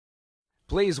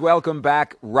Please welcome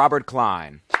back Robert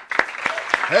Klein.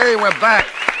 Hey, we're back.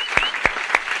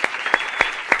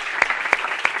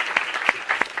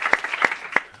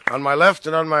 On my left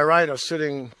and on my right are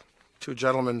sitting two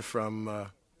gentlemen from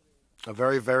a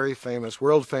very, very famous,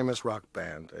 world-famous rock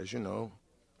band, as you know,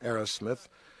 Aerosmith,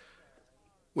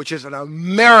 which is an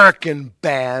American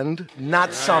band,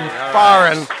 not some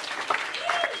foreign.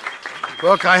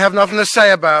 Look, I have nothing to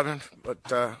say about it,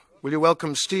 but will you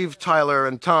welcome Steve Tyler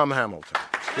and Tom Hamilton?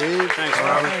 Steve? Thanks,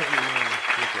 Robert.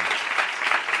 Thank you.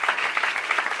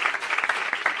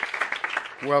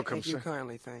 Welcome, Thank you sir.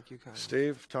 kindly. Thank you kindly.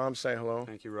 Steve, Tom, say hello.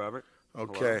 Thank you, Robert.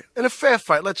 Okay. Hello. In a fair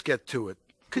fight, let's get to it.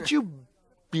 Could you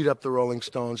beat up the Rolling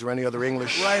Stones or any other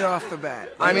English? Right off the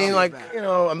bat. I mean, like, you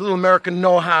know, a little American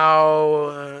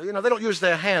know-how. You know, they don't use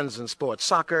their hands in sports.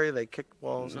 Soccer, they kick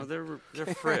balls. No, they're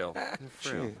frail. They're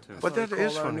frail, too. But that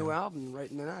is our funny. new album,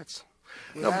 Right in the Nuts.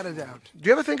 Without a doubt. Do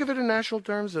you ever think of it in national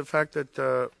terms, the fact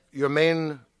that your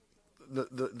main,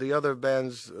 the other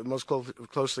bands most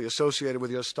closely associated with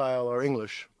your style are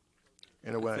English,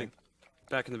 in a way? I think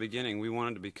back in the beginning, we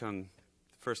wanted to become the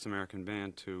first American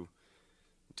band to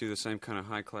do the same kind of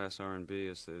high-class R&B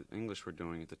as the English were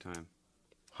doing at the time.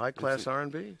 High-class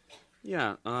R&B?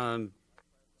 Yeah,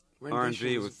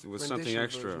 R&B with something rendition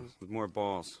extra, versions. with more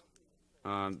balls.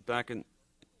 Back in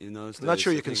those days... I'm not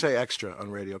sure I you can think- say extra on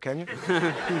radio, can you?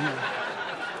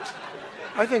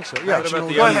 I think so. What Yeah, about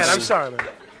the go other ahead. I'm thing? sorry, man.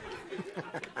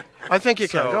 I think you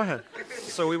can. So- Go ahead.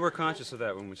 So we were conscious of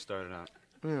that when we started out.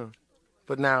 Yeah.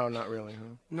 But now, not really,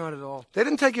 huh? Not at all. They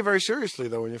didn't take you very seriously,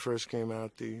 though, when you first came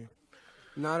out.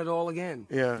 Not at all again.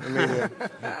 Yeah, I mean,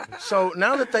 so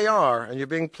now that they are, and you're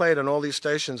being played on all these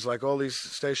stations, like all these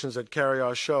stations that carry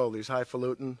our show, these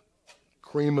highfalutin,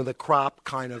 cream of the crop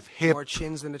kind of hip More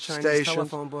chins than the Chinese stations.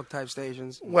 telephone book type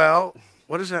stations. Well,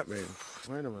 what does that mean?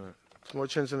 Wait a minute. It's more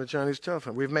chins than the Chinese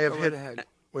telephone. We may have Go hit. right ahead.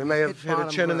 We may have Hit hit a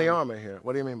bottom chin in the ground. armor here.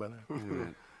 What do you mean by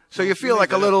that? So you feel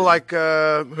like a little like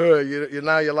you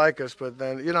now you like us, but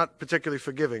then you're not particularly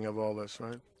forgiving of all this,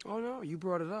 right? Oh, no, you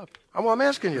brought it up. Well, I'm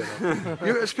asking you. Though.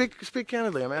 You speak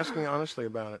candidly. I'm asking honestly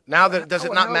about it. Now that does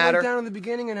it not How it matter? went down in the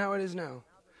beginning and how it is now.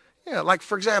 Yeah, like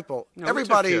for example, No, we took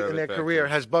everybody care of in it their back career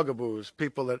then. has bugaboos.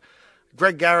 People that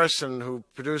Greg Garrison, who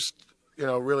produced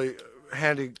really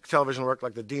handy television work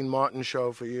like the Dean Martin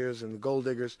Show for years and the Gold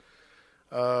Diggers,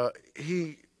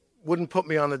 he wouldn't put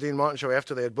me on the Dean Martin Show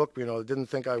after they had booked me. Didn't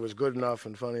think I was good enough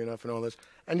and funny enough and all this.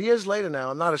 And years later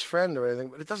now, I'm not his friend or anything,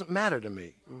 but it doesn't matter to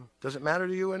me. Does it matter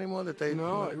to you anymore that they?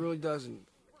 No, it really doesn't.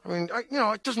 I mean,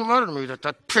 it doesn't matter to me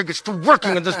that pig is still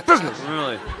working in this business.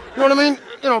 Really? You know what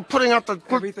I mean? Putting out the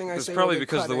good. Everything I It's say probably will get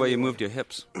because of cut the way you anyway. moved your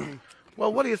hips.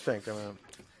 Well, what do you think? I mean,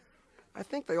 I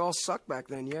think they all sucked back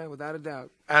then, yeah, without a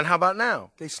doubt. and how about now?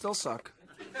 They still suck.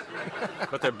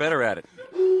 But they're better at it.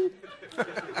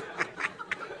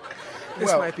 This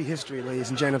Well- might be history, ladies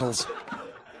and genitals.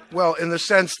 Well, in the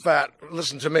sense that,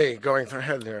 listen to me, going through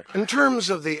head here. In terms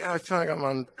of I think I'm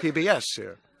on PBS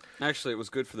here. Actually, it was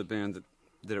good for the band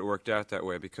that it worked out that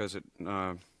way because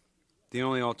the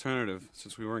only alternative,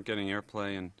 since we weren't getting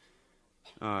airplay and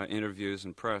interviews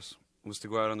and press, was to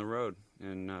go out on the road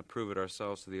and prove it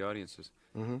ourselves to the audiences.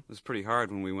 Mm-hmm. It was pretty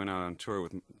hard when we went out on tour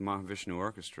with Mahavishnu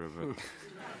Orchestra, but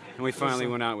and we finally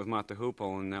went out with Mata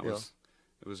Hoople, and it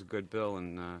was a good bill,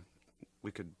 and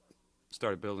we could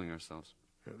start building ourselves.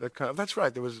 That's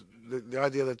right. There was the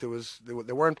idea that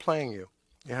they weren't playing you.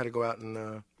 You had to go out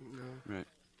and Right.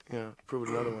 prove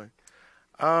it another way.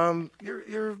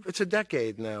 It's a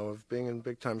decade now of being in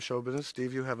big time show business.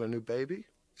 Steve, you have a new baby.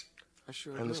 I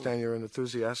sure I do. understand you're an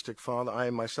enthusiastic father. I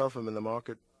myself am in the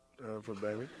market for a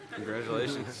baby.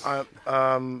 Congratulations.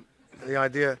 The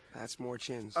idea. That's more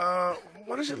chins.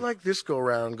 What is it like this go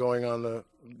round going on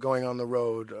the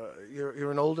road?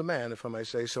 You're an older man, if I may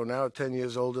say so. Now, 10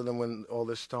 years older than when all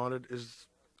this started.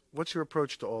 What's your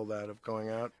approach to all that of going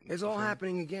out? It's all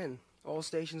happening again. All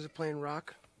stations are playing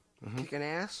rock, kicking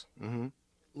ass,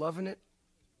 loving it,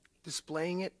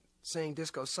 displaying it, saying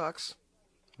disco sucks.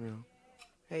 Yeah.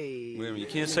 Hey, Wait a minute, you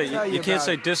can't let me tell say you can't about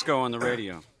say it. disco on the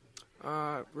radio.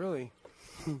 Really?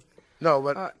 No,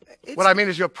 but It's- what I mean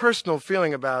is your personal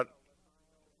feeling about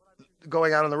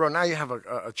going out on the road. Now you have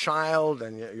a child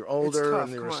and you're It's older tough.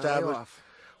 and you're Come on, lay established. off.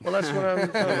 Well, that's what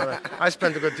I'm talking about. I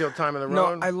spent a good deal of time on the No,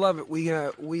 road. I love it.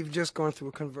 We've just gone through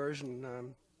a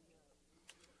conversion.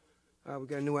 We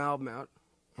got a new album out.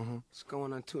 It's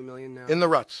going on 2 million now. In the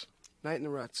Ruts. Night in the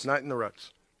Ruts. Night in the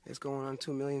Ruts. It's going on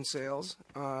 2 million sales.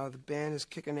 The band is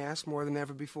kicking ass more than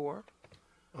ever before.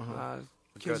 Kids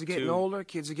got are getting two. older.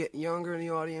 Kids are getting younger in the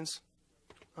audience.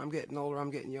 I'm getting older. I'm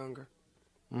getting younger.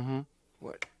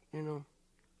 What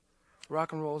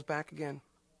rock and roll's back again.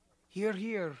 Here,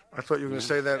 here. I thought you were going to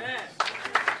say that.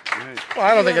 Right. Well,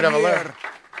 I don't think it ever Here. left.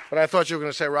 But I thought you were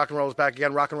going to say rock and roll is back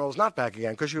again. Rock and roll is not back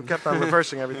again because you kept on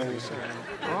reversing everything you said.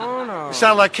 Oh, no. You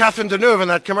sound like Catherine Deneuve in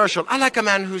that commercial. I like a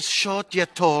man who's short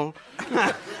yet tall,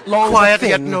 Long quiet but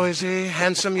yet thin. noisy,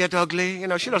 handsome yet ugly. You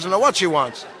know, she doesn't know what she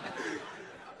wants.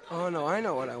 Oh, no, I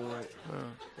know what I want.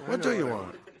 What do you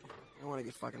want? I want to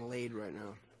get fucking laid right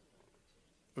now.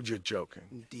 Oh, you're joking.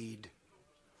 Indeed.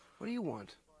 What do you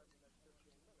want?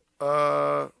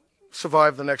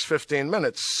 Survive the next 15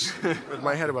 minutes with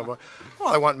my head above water. Well,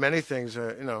 I want many things,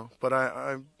 you know,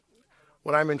 but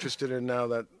what I'm interested in now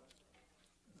that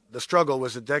the struggle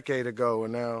was a decade ago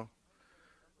and now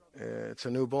it's a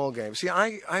new ball game. See,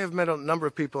 I have met a number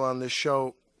of people on this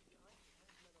show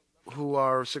who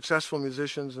are successful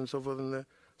musicians and so forth, and they're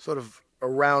sort of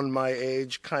around my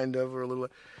age, kind of, or a little,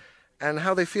 and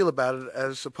how they feel about it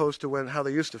as opposed to how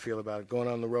they used to feel about it, going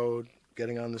on the road,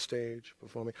 getting on the stage,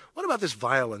 performing. What about this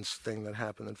violence thing that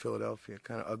happened in Philadelphia?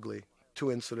 Kind of ugly.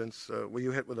 2 incidents. Were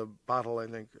you hit with a bottle, I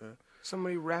think?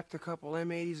 Somebody wrapped a couple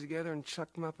M80s together and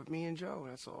chucked them up at me and Joe,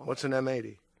 that's all. What's an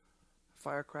M80?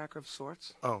 Firecracker of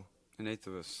sorts. Oh. An eighth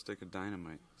of a stick of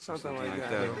dynamite. Something like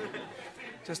that.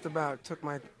 Just about took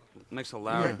my... Makes a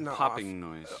loud No, popping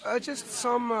noise. Just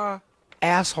some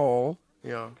asshole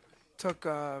Yeah. took...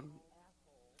 Well,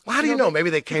 how do you know? Maybe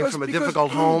they came from a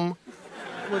difficult home.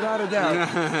 Without a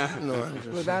doubt. No, I'm just,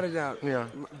 Without a doubt. Yeah.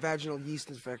 Vaginal yeast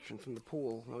infection from the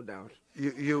pool, no doubt.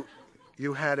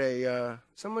 you had a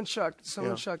Someone chucked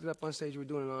it up on stage. We were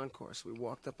doing an encore, so we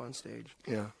walked up on stage.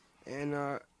 yeah.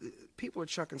 And people are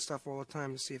chucking stuff all the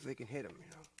time to see if they can hit him,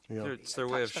 you know. Yeah. It's their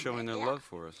way of showing their love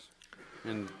for us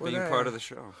and Well, being that- part of the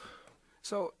show.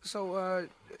 So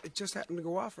it just happened to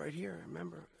go off right here, I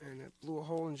remember. And it blew a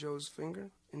hole in Joe's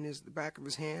finger, in the back of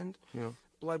his hand. Yeah.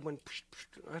 Blood went, psh,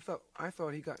 psh. I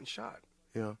thought he'd gotten shot.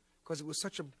 Yeah. Because it was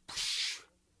such a psh,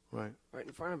 Right. right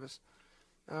in front of us.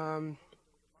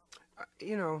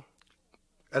 You know,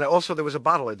 And also there was a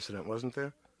bottle incident, wasn't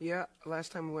there? yeah,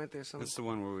 last time we went there, That's the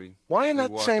one where we. Why in we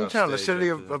that walked same off town, the stage city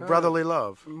after of that. brotherly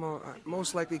love?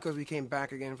 most likely because we came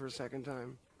back again for a second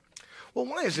time. Well,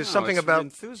 why is there No, something it's about?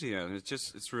 enthusiasm?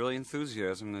 It's really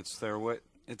enthusiasm. It's their way.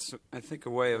 It's I think a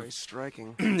way Very of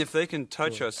striking. if they can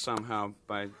touch us somehow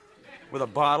with a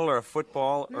bottle or a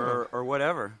football or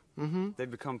whatever, they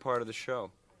become part of the show.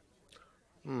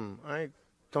 I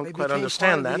don't They quite became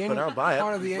understand part of that, the but I'll buy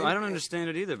part it. of the I don't understand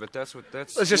it either, but that's.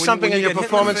 Is there when something when in you your get hit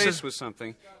performance in the that- face with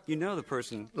something? You know the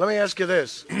person. Let me ask you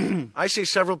this. I see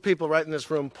several people right in this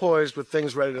room poised with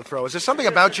things ready to throw. Is there something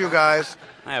about you guys?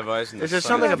 I have eyes in the Is there sun.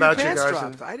 something Have your about you pants guys?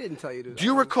 dropped. I didn't tell you to. Do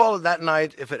you recall that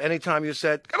night if at any time you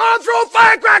said, "Come on, throw a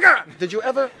firecracker"? Did you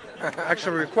ever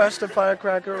actually request a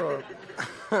firecracker, or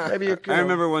maybe you? I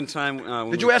remember one time.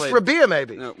 When Did we you ask played, for a beer,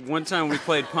 maybe? One time we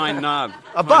played Pine Knob.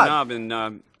 A Pine bud.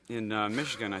 Knob in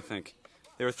Michigan, I think.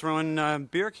 They were throwing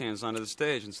beer cans onto the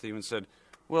stage, and Steven said,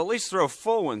 "Well, at least throw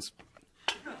full ones."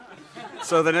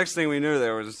 So the next thing we knew,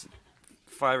 there was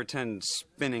 5 or 10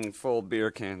 spinning full beer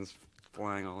cans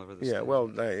flying all over the stage. Yeah.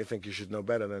 Well, I think you should know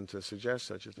better than to suggest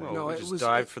such a thing. Well, No, we it just was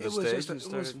dived for the it was stage just and it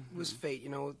was, started- it was fate, you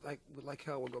know. Like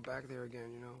hell, we'll go back there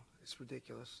again. You know, it's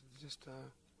ridiculous. It's just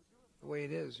the way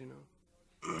it is, you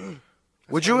know.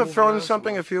 Would That's you why I have moved thrown around so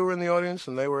something much. if you were in the audience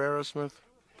and they were Aerosmith?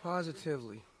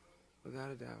 Positively,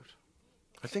 without a doubt.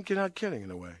 I think you're not kidding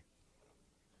in a way.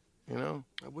 You know?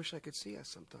 I wish I could see us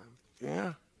sometime.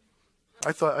 Yeah.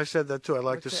 I said that too. I'd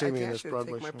like to see me in this I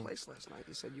Broadway take my show. place last night.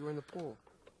 You said you were in the pool.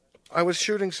 I was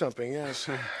shooting something. Yes.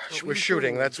 were We're you shooting.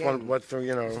 shooting That's again? one. What the Is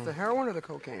it the know? heroin or the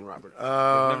cocaine, Robert? We've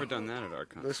never done that at our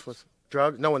concert. This was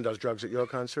drug. No one does drugs at your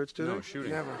concerts, do No, they?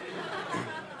 shooting. Never.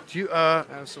 Do you?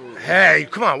 Absolutely. Hey,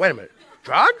 come on. Wait a minute.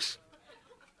 Drugs?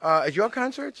 At your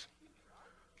concerts?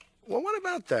 Well, what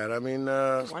about that? I mean,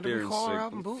 Why did Beer we and call her cig-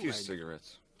 out and a few bootleg?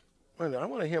 cigarettes. wait a minute, I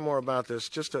want to hear more about this.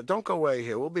 Just don't go away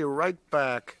here. We'll be right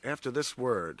back after this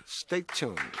word. Stay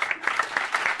tuned.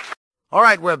 All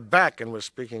right, we're back, and we're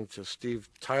speaking to Steve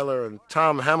Tyler and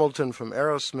Tom Hamilton from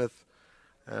Aerosmith,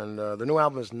 and the new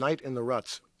album is Night in the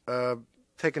Ruts.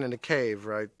 Taken in a cave,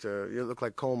 right? You look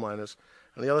like coal miners.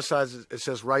 On the other side, it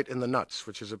says "right in the nuts,"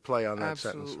 which is a play on that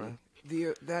sentence, Absolutely.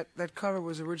 right? That cover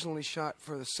was originally shot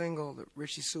for the single that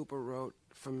Richie Super wrote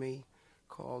for me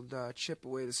called Chip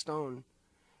Away the Stone.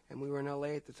 And we were in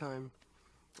L.A. at the time.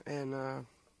 And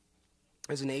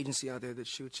there's an agency out there that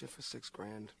shoots you for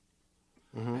 $6,000.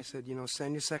 I said, you know,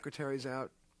 send your secretaries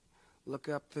out, look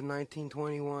up the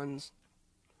 1921s,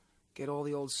 get all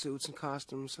the old suits and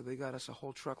costumes. So they got us a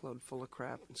whole truckload full of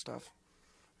crap and stuff.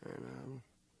 And We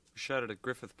shot it at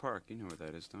Griffith Park. You know where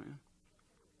that is, don't you?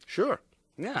 Sure.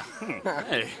 Yeah.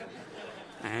 Hey.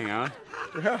 Hang on.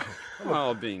 Yeah.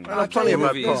 Well, being I know plenty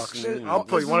about movies, parks. you know. I'll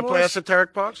play. You want to more play s-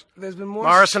 esoteric parks? There's been more.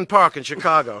 Morrison Park in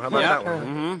Chicago. How about Yeah. that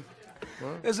one?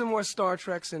 There's been more Star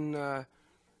Treks and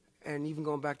even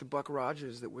going back to Buck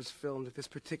Rogers that was filmed at this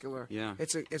particular. Yeah.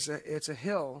 It's a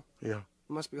hill. Yeah. It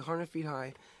must be 100 feet high.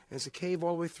 And there's a cave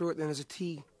all the way through it. Then there's a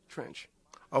T trench.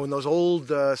 Oh, and those old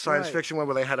science Right. fiction one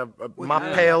where they had a With mop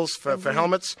the- pails for every-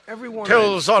 helmets. everyone-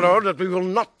 Tell Zorro that we will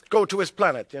not go to his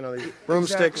planet. You know, the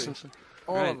broomsticks. Exactly. And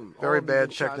All Right. of them. all very of them have bad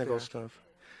been shot technical there. stuff.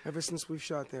 Ever since we've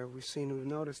shot there, we've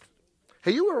noticed.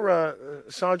 Hey, you were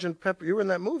Sergeant Pepper. You were in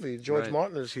that movie. George Right.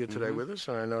 Martin is here today with us,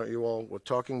 and I know you all were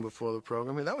talking before the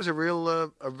program. That was a real,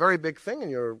 a very big thing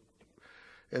in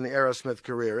the Aerosmith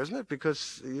career, isn't it?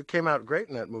 Because you came out great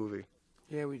in that movie,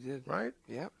 Yeah, we did. right?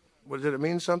 Yep. Well, did it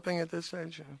mean something at this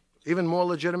age? Even more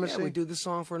legitimacy? Yeah, we do the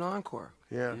song for an encore.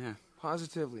 Yeah, Yeah.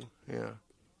 Positively. yeah.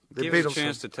 The Gave us a Beatles.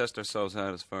 chance to test ourselves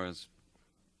out as far as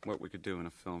what we could do in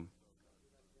a film.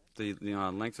 The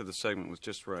length of the segment was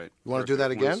just right. You wanna do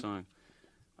Perfect, that one again? song.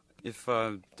 If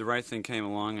the right thing came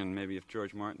along, and maybe if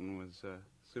George Martin was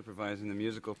supervising the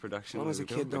musical production, As long as we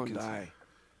the would kid don't consider- die.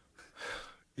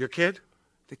 Your kid?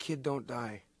 The kid don't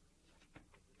die.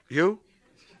 You?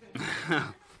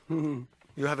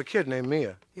 You have a kid named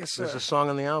Mia. Yes, sir. There's a song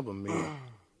on the album, Mia.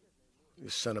 You're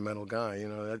a sentimental guy. You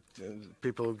know that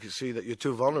people who see that you're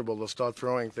too vulnerable, they'll start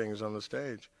throwing things on the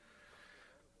stage.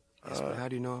 Yes, but how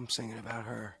do you know I'm singing about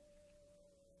her?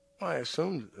 Well, I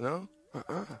assumed, no?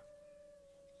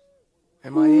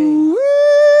 M.I.A.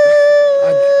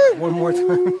 One more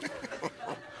time.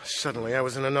 Suddenly, I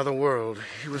was in another world.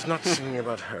 He was not singing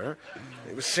about her.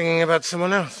 He was singing about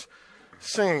someone else.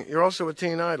 Singing. You're also a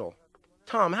teen idol.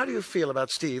 Tom, how do you feel about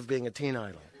Steve being a teen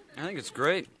idol? I think it's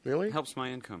great. Really? Helps my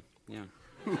income. Yeah.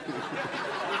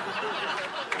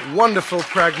 Wonderful,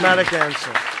 pragmatic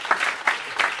answer.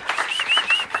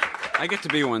 I get to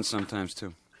be one sometimes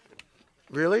too.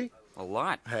 Really? A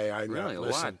lot. Hey, I know. Really, a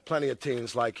Listen, lot. plenty of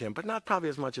teens like him, but not probably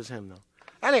as much as him, though.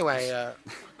 Anyway,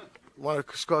 want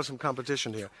to score some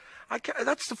competition here.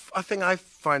 That's the thing I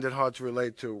find it hard to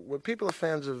relate to. When people are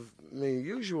fans of me,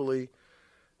 usually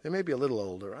they may be a little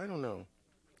older. I don't know.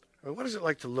 I mean, what is it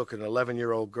like to look at an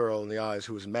 11-year-old girl in the eyes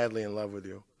who is madly in love with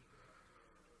you?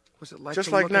 What's it like Just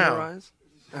to like look now. in her eyes?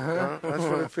 That's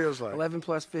what it feels like. 11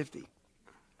 plus 50.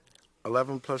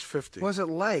 11 plus 50. What's it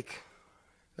like?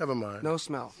 Never mind. No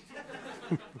smell.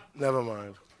 Never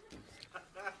mind.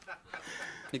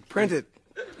 Print it.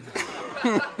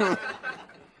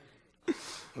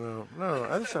 No,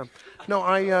 no,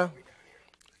 I.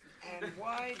 And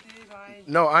why did I...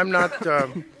 No, I'm not.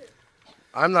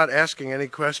 I'm not asking any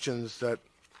questions that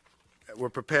were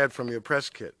prepared from your press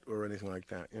kit or anything like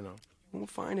that. You know. Won't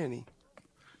find any.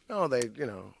 No,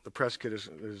 the press kit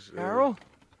is Harold?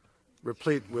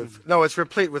 replete with. No, it's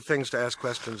replete with things to ask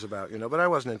questions about. You know, but I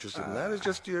wasn't interested in that. It's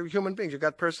just you're human beings. You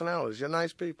got personalities. You're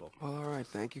nice people. Well, all right.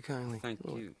 Thank you kindly. Thank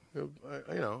you. You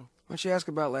know. What'd you ask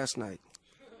about last night?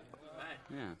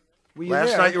 Yeah. Were you Last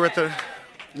there? night you were at the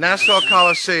Nassau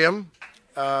Coliseum.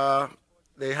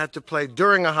 They had to play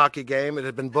during a hockey game. It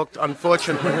had been booked,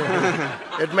 unfortunately.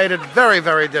 It made it very,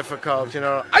 very difficult. You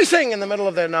know, icing in the middle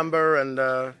of their number, and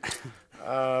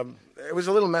it was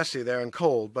a little messy there and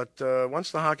cold. But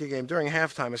once the hockey game, during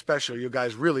halftime especially, you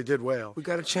guys really did well. We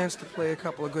got a chance to play a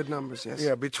couple of good numbers, yes.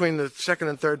 Yeah, between the second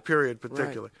and third period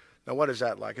particularly. Now, what is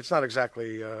that like? It's not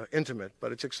exactly intimate,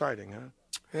 but it's exciting, huh?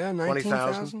 Yeah,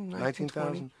 20,000?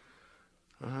 19,000.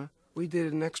 19,000? We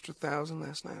did an extra 1,000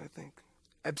 last night, I think.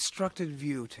 Obstructed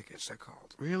view tickets, they're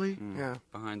called. Really? Yeah.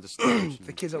 Behind the stage.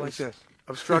 The kids are like this.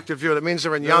 Obstructive view. That means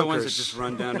they're in They're the ones that Yonkers. just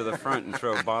run down to the front and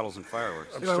throw bottles and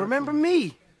fireworks. They go, remember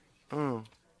me? Well,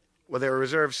 they were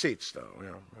reserved seats, though. You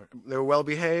know. They were well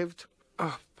behaved.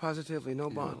 Oh, positively, no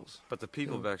bottles. But the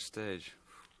people backstage,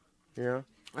 Yeah.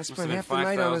 I must have spent been half the night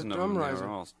on a 5,000 of them. drum They riser.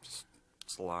 were all just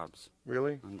slobs.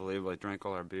 Really? Unbelievable. They drank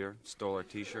all our beer, stole our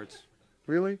T-shirts.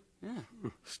 Really? Yeah.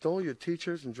 Stole your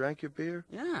teachers and drank your beer?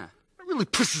 Yeah. That really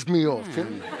pisses me off. You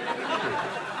know?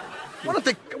 Why don't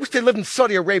they? I wish they lived in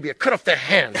Saudi Arabia. Cut off their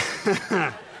hands.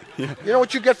 You know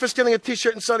what you get for stealing a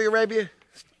T-shirt in Saudi Arabia?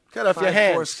 Cut off your 5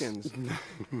 hands.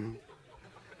 foreskins.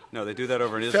 No, they do that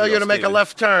over in Israel. Failure to make a Stephen.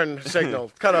 left turn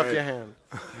signal. Cut off your hand.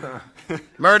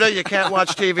 Murder, you can't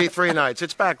watch TV 3 nights.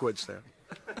 It's backwards there.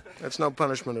 That's no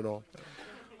punishment at all.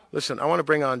 Listen, I want to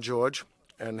bring on George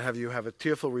and have you have a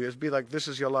tearful reunion. Be like, this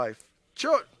is your life.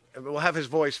 George. And we'll have his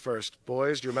voice first.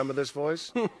 Boys, do you remember this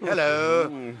voice?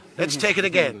 Hello. Let's take it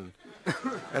again.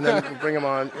 And then we'll bring him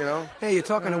on, you know. Hey, you're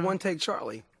talking to One Take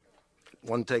Charlie.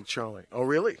 One Take Charlie. Oh,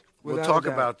 really? We'll Without talk a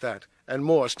doubt. about that and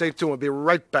more. Stay tuned. We'll be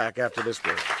right back after this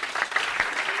break.